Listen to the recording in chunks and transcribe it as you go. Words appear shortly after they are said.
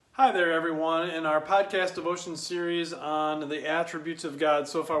Hi there, everyone. In our podcast devotion series on the attributes of God,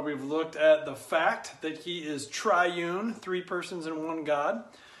 so far we've looked at the fact that He is triune, three persons in one God,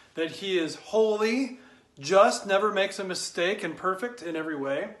 that He is holy, just, never makes a mistake, and perfect in every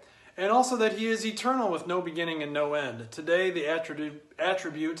way, and also that He is eternal with no beginning and no end. Today, the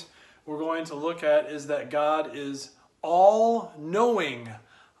attribute we're going to look at is that God is all-knowing,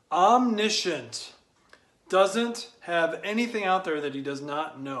 omniscient, doesn't have anything out there that He does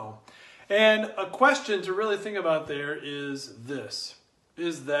not know. And a question to really think about there is this: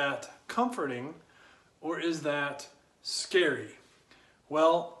 is that comforting or is that scary?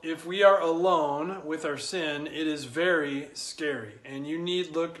 Well, if we are alone with our sin, it is very scary. And you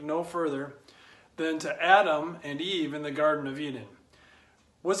need look no further than to Adam and Eve in the Garden of Eden.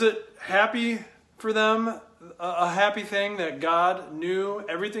 Was it happy for them, a happy thing that God knew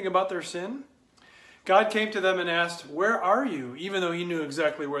everything about their sin? God came to them and asked, "Where are you?" Even though He knew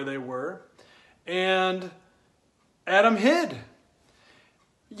exactly where they were. And Adam hid.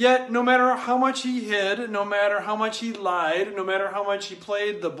 Yet, no matter how much he hid, no matter how much he lied, no matter how much he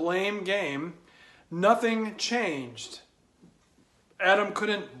played the blame game, nothing changed. Adam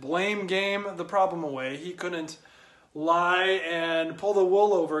couldn't blame game the problem away. He couldn't lie and pull the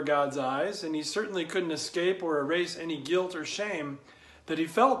wool over God's eyes, and he certainly couldn't escape or erase any guilt or shame that he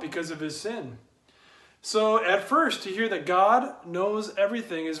felt because of his sin. So at first, to hear that God knows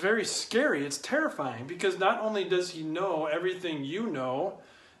everything is very scary. It's terrifying because not only does He know everything you know,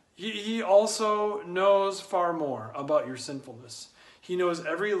 He also knows far more about your sinfulness. He knows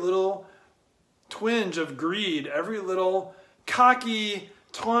every little twinge of greed, every little cocky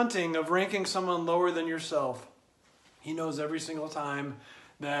taunting of ranking someone lower than yourself. He knows every single time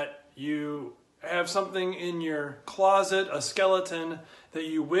that you have something in your closet, a skeleton that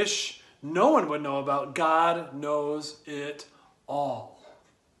you wish no one would know about. God knows it all.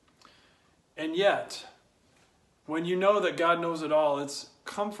 And yet, when you know that God knows it all, it's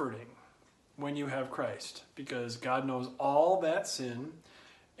comforting when you have Christ, because God knows all that sin,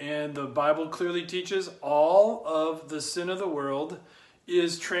 and the Bible clearly teaches all of the sin of the world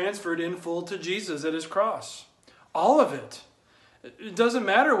is transferred in full to Jesus at His cross. All of it. It doesn't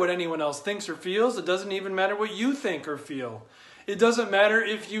matter what anyone else thinks or feels. It doesn't even matter what you think or feel. It doesn't matter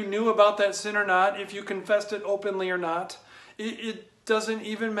if you knew about that sin or not, if you confessed it openly or not. It doesn't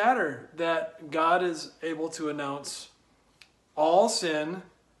even matter that God is able to announce all sin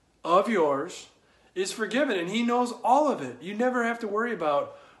of yours is forgiven, and He knows all of it. You never have to worry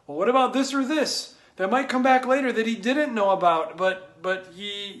about, well, what about this or this that might come back later that He didn't know about, but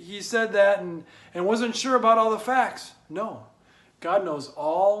he said that and wasn't sure about all the facts. No. God knows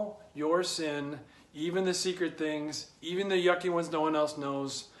all your sin, even the secret things, even the yucky ones no one else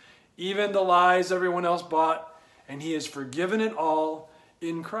knows, even the lies everyone else bought, and He has forgiven it all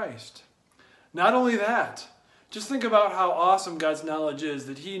in Christ. Not only that, just think about how awesome God's knowledge is,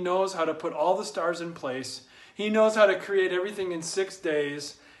 that He knows how to put all the stars in place. He knows how to create everything in 6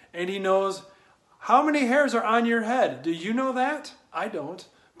 days, and He knows how many hairs are on your head. Do you know that? I don't,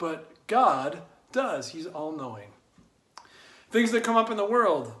 but God does. He's all-knowing. Things that come up in the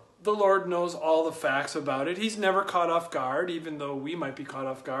world, the Lord knows all the facts about it. He's never caught off guard, even though we might be caught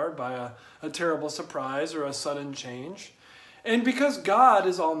off guard by a terrible surprise or a sudden change. And because God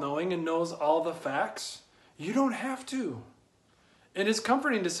is all-knowing and knows all the facts, you don't have to. And it's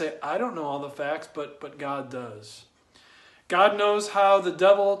comforting to say, I don't know all the facts, but God does. God knows how the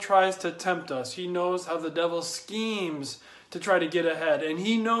devil tries to tempt us. He knows how the devil schemes to try to get ahead. And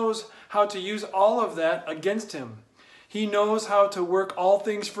He knows how to use all of that against him. He knows how to work all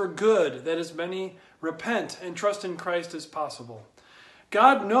things for good, that as many repent and trust in Christ as possible.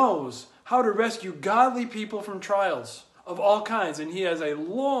 God knows how to rescue godly people from trials of all kinds, and He has a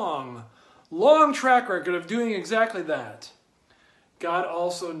long track record of doing exactly that. God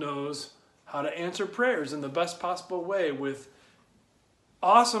also knows how to answer prayers in the best possible way with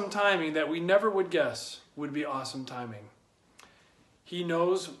awesome timing that we never would guess would be awesome timing. He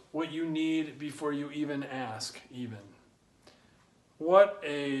knows what you need before you even ask, even. What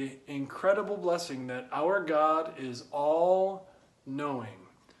an incredible blessing that our God is all-knowing.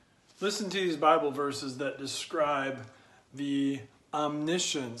 Listen to these Bible verses that describe the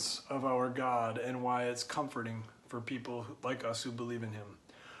omniscience of our God and why it's comforting for people like us who believe in Him.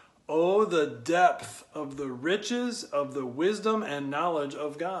 Oh, the depth of the riches of the wisdom and knowledge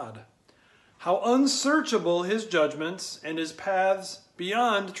of God. How unsearchable His judgments and His paths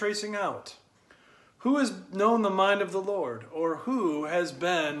beyond tracing out. Who has known the mind of the Lord, or who has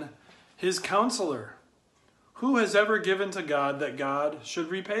been His counselor? Who has ever given to God that God should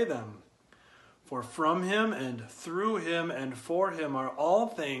repay them? For from him and through him and for him are all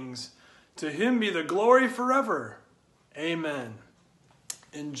things. To him be the glory forever. Amen.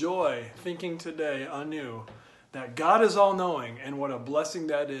 Enjoy thinking today anew that God is all-knowing and what a blessing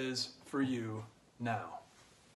that is for you now.